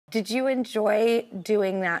Did you enjoy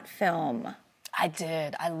doing that film? I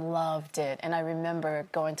did. I loved it. And I remember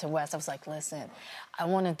going to Wes. I was like, listen, I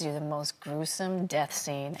want to do the most gruesome death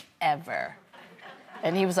scene ever.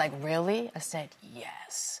 And he was like, really? I said,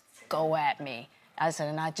 yes. Go at me. I said,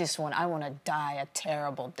 and I want to die a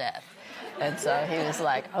terrible death. And so he was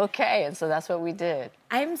like, okay. And so that's what we did.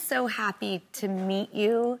 I'm so happy to meet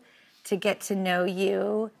you, to get to know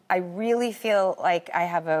you. I really feel like I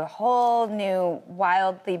have a whole new,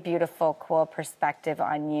 wildly beautiful, cool perspective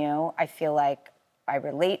on you. I feel like I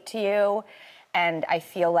relate to you, and I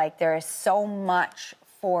feel like there is so much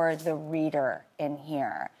for the reader in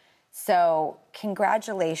here. So,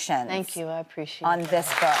 congratulations. Thank you, I appreciate it. On this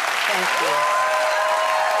book. Thank you.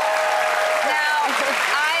 Now,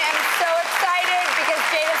 I am so excited because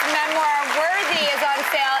Jada's memoir, Worthy, is on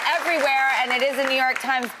sale everywhere, and it is a New York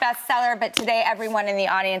Times bestseller, but today everyone in the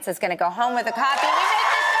audience is going to go home with a copy.